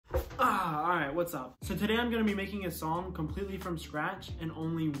what's up? So today I'm gonna be making a song completely from scratch in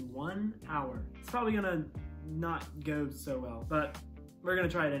only 1 hour. It's probably gonna not go so well, but we're gonna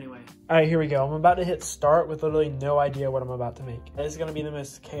try it anyway. All right, here we go. I'm about to hit start with literally no idea what I'm about to make. This is gonna be the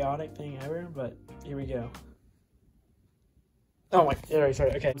most chaotic thing ever, but here we go. Oh my,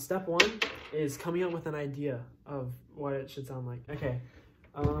 sorry, okay. Step one is coming up with an idea of what it should sound like. Okay,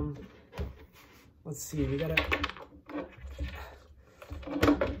 let's see, we gotta...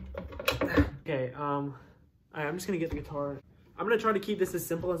 Okay, alright, I'm just gonna get the guitar. I'm gonna try to keep this as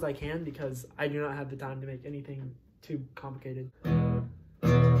simple as I can because I do not have the time to make anything too complicated. I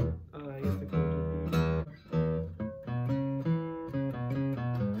guess the chord.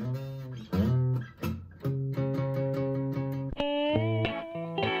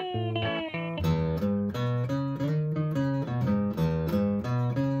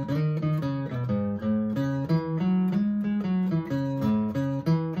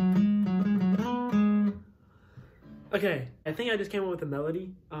 Okay, I think I just came up with a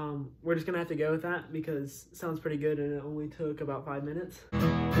melody. We're just gonna have to go with that because it sounds pretty good and it only took about 5 minutes.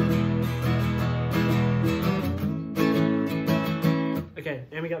 Okay,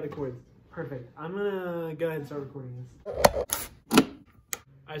 and we got the chords. Perfect. I'm gonna go ahead and start recording this.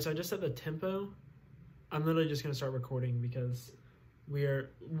 Alright, so I just set the tempo. I'm literally just gonna start recording because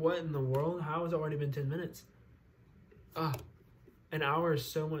what in the world? How has it already been 10 minutes? An hour is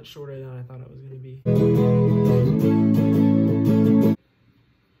so much shorter than I thought it was gonna be.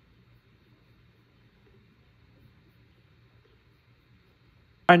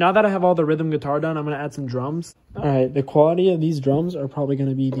 All right, now that I have all the rhythm guitar done, I'm gonna add some drums. All right, the quality of these drums are probably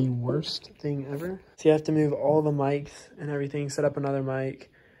gonna be the worst thing ever. So you have to move all the mics and everything, set up another mic.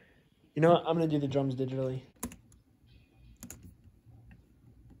 You know what, I'm gonna do the drums digitally.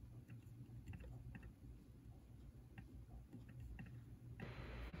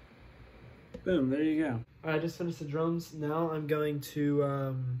 Boom, there you go. All right, I just finished the drums. Now I'm going to,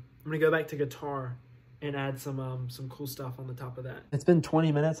 I'm gonna go back to guitar and add some cool stuff on the top of that. It's been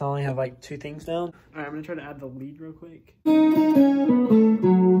 20 minutes. I only have like 2 things down. All right, I'm gonna try to add the lead real quick.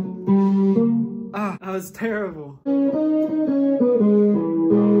 That was terrible.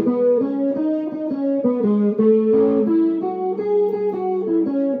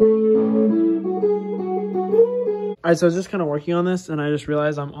 All right, so I was just kind of working on this and I just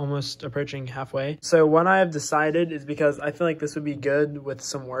realized I'm almost approaching halfway. So what I have decided is because I feel like this would be good with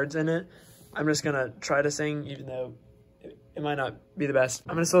some words in it, I'm just gonna try to sing even though it might not be the best.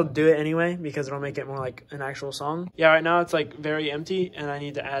 I'm gonna still do it anyway because it'll make it more like an actual song. Yeah, right now it's like very empty and I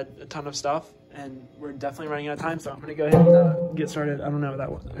need to add a ton of stuff and we're definitely running out of time, so I'm gonna go ahead and get started. I don't know what that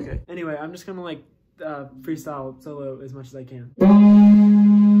was. Okay. Anyway, I'm just gonna like freestyle solo as much as I can.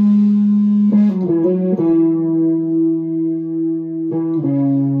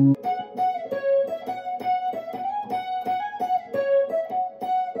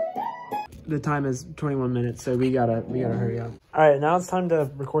 The time is 21 minutes, so we gotta hurry up. All right, now it's time to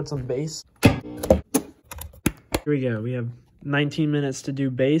record some bass. Here we go. We have 19 minutes to do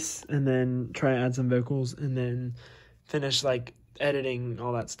bass, and then try to add some vocals, and then finish like editing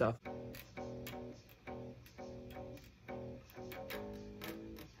all that stuff.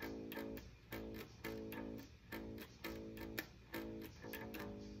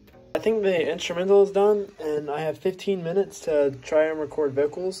 I think the instrumental is done, and I have 15 minutes to try and record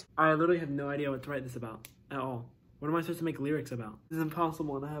vocals. I literally have no idea what to write this about at all. What am I supposed to make lyrics about? This is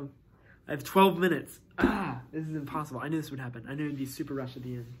impossible, and I have 12 minutes. This is impossible. I knew this would happen. I knew it'd be super rushed at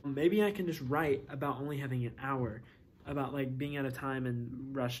the end. Maybe I can just write about only having an hour, about like being out of time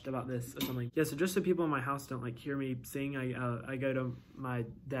and rushed about this or something. Yeah, so just so people in my house don't like hear me sing, I go to my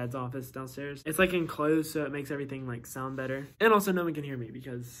dad's office downstairs. It's like enclosed, so it makes everything like sound better. And also no one can hear me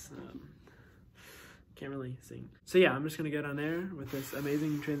because can't really sing. So yeah, I'm just gonna go down there with this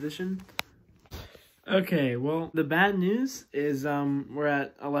amazing transition. Okay, well, the bad news is we're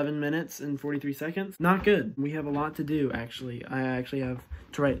at 11 minutes and 43 seconds. Not good. We have a lot to do, actually. I actually have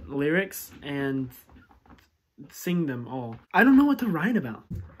to write lyrics and sing them all. I don't know what to write about.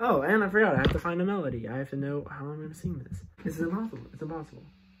 Oh, and I forgot, I have to find a melody. I have to know how I'm gonna sing this. This is impossible. It's impossible.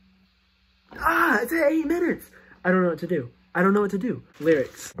 It's at 8 minutes. I don't know what to do. I don't know what to do.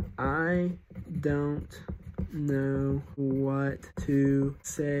 Lyrics. I don't know what to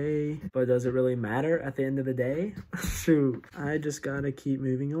say, but does it really matter at the end of the day? Shoot. I just gotta keep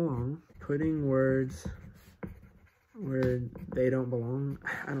moving along, putting words where they don't belong.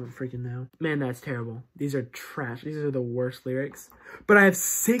 I don't freaking know. Man, that's terrible. These are trash. These are the worst lyrics. But I have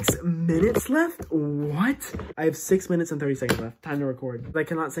 6 minutes left? What? I have 6 minutes and 30 seconds left. Time to record. I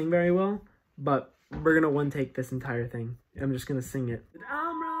cannot sing very well, but we're gonna one take this entire thing. I'm just gonna sing it.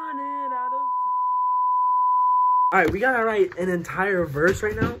 I'm running out of time. All right, we gotta write an entire verse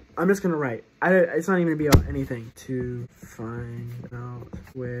right now. I'm just gonna write. It's not even gonna be about anything. To find out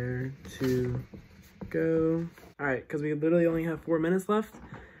where to go. All right, because we literally only have 4 minutes left.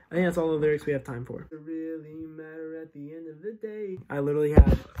 I think that's all the lyrics we have time for. It really matter at the end of the day. I literally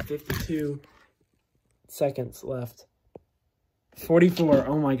have 52 seconds left. 44.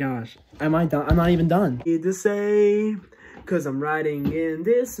 Oh my gosh. Am I done? I'm not even done. Need to say, cause I'm writing in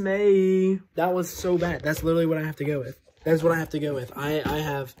dismay. That was so bad. That's literally what I have to go with. That's what I have to go with. I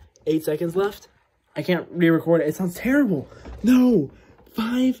have 8 seconds left. I can't re-record it. It sounds terrible. No.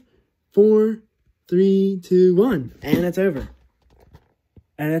 5, 4, 3, 2, 1. And it's over.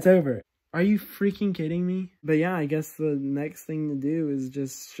 And it's over. Are you freaking kidding me? But yeah, I guess the next thing to do is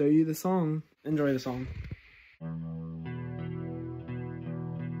just show you the song. Enjoy the song.